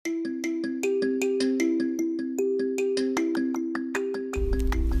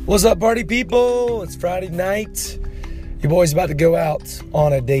What's up, party people? It's Friday night. Your boy's about to go out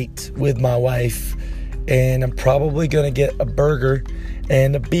on a date with my wife, and I'm probably going to get a burger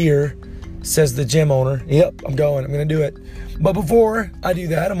and a beer, says the gym owner. Yep, I'm going to do it. But before I do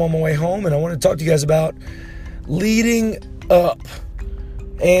that, I'm on my way home, and I want to talk to you guys about leading up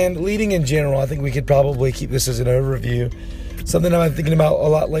and leading in general. I think we could probably keep this as an overview. Something I've been thinking about a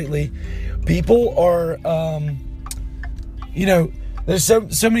lot lately. People are, there's so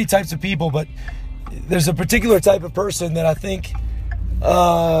many types of people, but there's a particular type of person that I think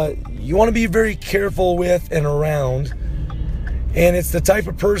you want to be very careful with and around. And it's the type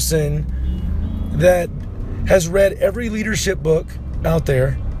of person that has read every leadership book out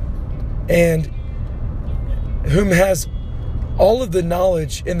there and whom has all of the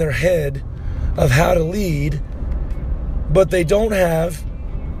knowledge in their head of how to lead, but they don't have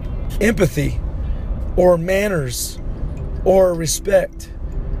empathy or manners or respect.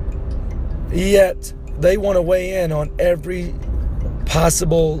 Yet they want to weigh in on every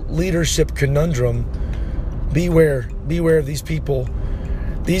possible leadership conundrum. Beware of these people.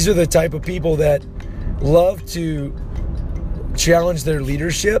 These are the type of people that love to challenge their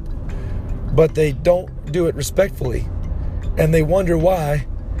leadership, but they don't do it respectfully. And they wonder why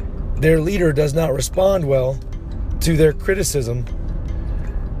their leader does not respond well to their criticism.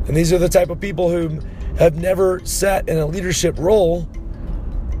 And these are the type of people who have never sat in a leadership role,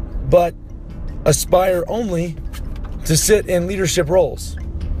 but aspire only to sit in leadership roles.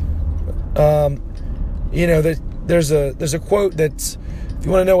 There's a quote that's, if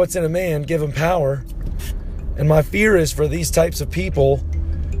you want to know what's in a man, give him power. And my fear is for these types of people,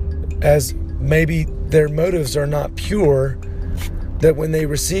 as maybe their motives are not pure, that when they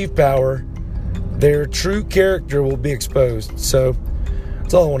receive power, their true character will be exposed. So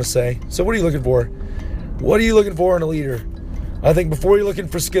that's all I want to say. So what are you looking for? What are you looking for in a leader? I think before you're looking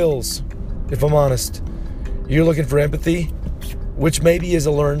for skills, if I'm honest, you're looking for empathy, which maybe is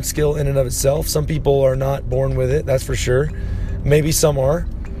a learned skill in and of itself. Some people are not born with it, that's for sure. Maybe some are.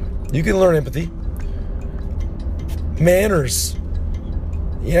 You can learn empathy. Manners.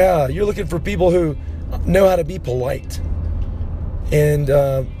 Yeah, you're looking for people who know how to be polite. And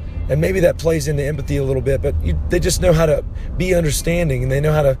maybe that plays into empathy a little bit, but they just know how to be understanding, and they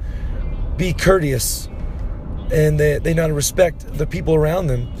know how to be courteous, and they know how to respect the people around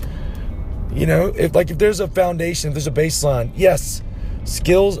them. If there's a foundation, if there's a baseline, yes,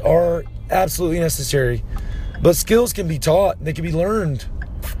 skills are absolutely necessary, but skills can be taught, they can be learned.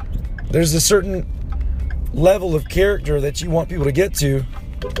 There's a certain level of character that you want people to get to.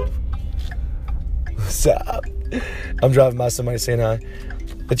 What's up? I'm driving by somebody saying hi.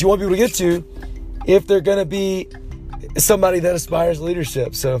 That you want people to get to if they're going to be somebody that aspires to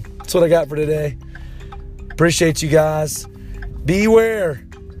leadership. So that's what I got for today. Appreciate you guys. Beware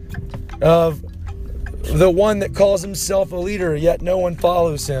of the one that calls himself a leader, yet no one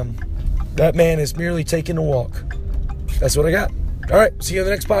follows him. That man is merely taking a walk. That's what I got. All right, see you on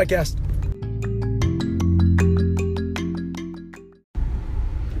the next podcast.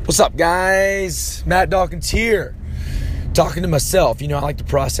 What's up, guys? Matt Dawkins here, talking to myself. I like to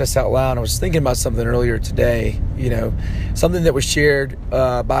process out loud. I was thinking about something earlier today, something that was shared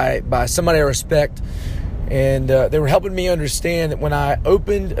by somebody I respect. And they were helping me understand that when I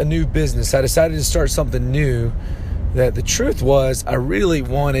opened a new business, I decided to start something new, that the truth was I really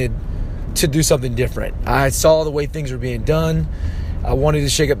wanted to do something different. I saw the way things were being done. I wanted to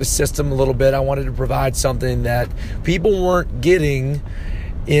shake up the system a little bit. I wanted to provide something that people weren't getting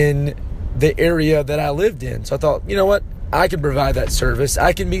in the area that I lived in. So I thought, you know what? I can provide that service.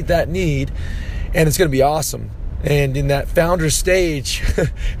 I can meet that need, and it's going to be awesome. And in that founder stage,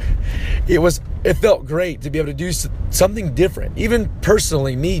 it felt great to be able to do something different. Even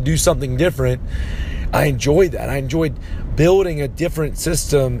personally, me do something different. I enjoyed that. I enjoyed building a different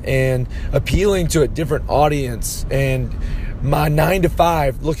system and appealing to a different audience, and my 9 to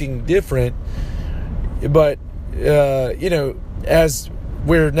 5 looking different. But, as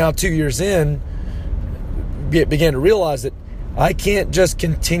we're now 2 years in, began to realize that I can't just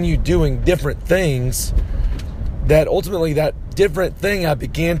continue doing different things. That ultimately, that different thing I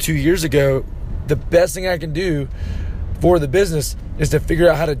began 2 years ago, the best thing I can do for the business is to figure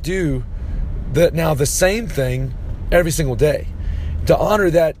out how to do the same thing every single day, to honor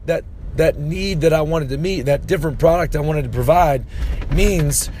that need that I wanted to meet, that different product I wanted to provide.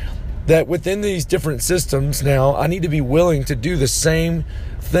 Means that within these different systems now, I need to be willing to do the same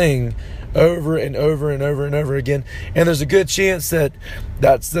thing over and over and over and over again. And there's a good chance that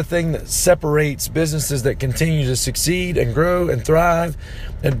that's the thing that separates businesses that continue to succeed and grow and thrive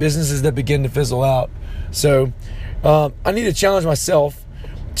and businesses that begin to fizzle out. So I need to challenge myself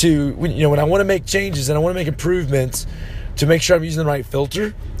when I want to make changes and I want to make improvements, to make sure I'm using the right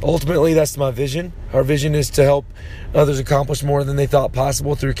filter. Ultimately, that's my vision. Our vision is to help others accomplish more than they thought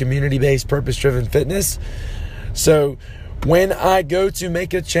possible through community-based, purpose-driven fitness. So when I go to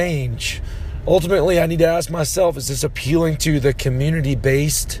make a change, ultimately I need to ask myself, is this appealing to the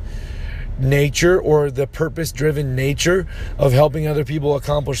community-based nature or the purpose-driven nature of helping other people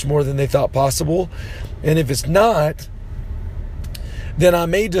accomplish more than they thought possible? And if it's not, then I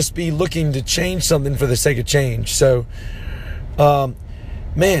may just be looking to change something for the sake of change. So,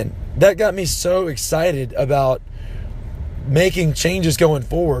 man, that got me so excited about making changes going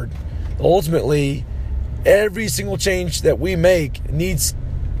forward. Ultimately, every single change that we make needs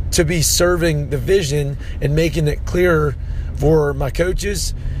to be serving the vision and making it clearer for my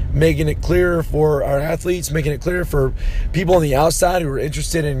coaches, making it clearer for our athletes, making it clearer for people on the outside who are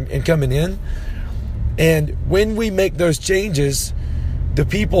interested in coming in. And when we make those changes, the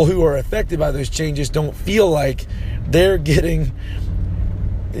people who are affected by those changes don't feel like they're getting,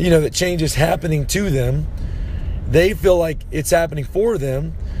 that change is happening to them. They feel like it's happening for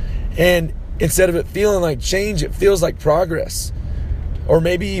them. And instead of it feeling like change, it feels like progress or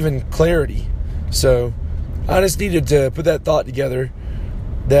maybe even clarity. So I just needed to put that thought together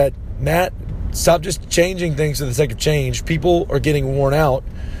that, Matt, stop just changing things for the sake of change. People are getting worn out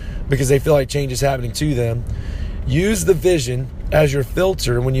because they feel like change is happening to them. Use the vision as your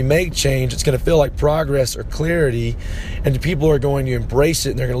filter. When you make change, it's going to feel like progress or clarity, and people are going to embrace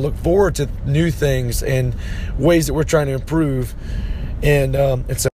it, and they're going to look forward to new things and ways that we're trying to improve. And so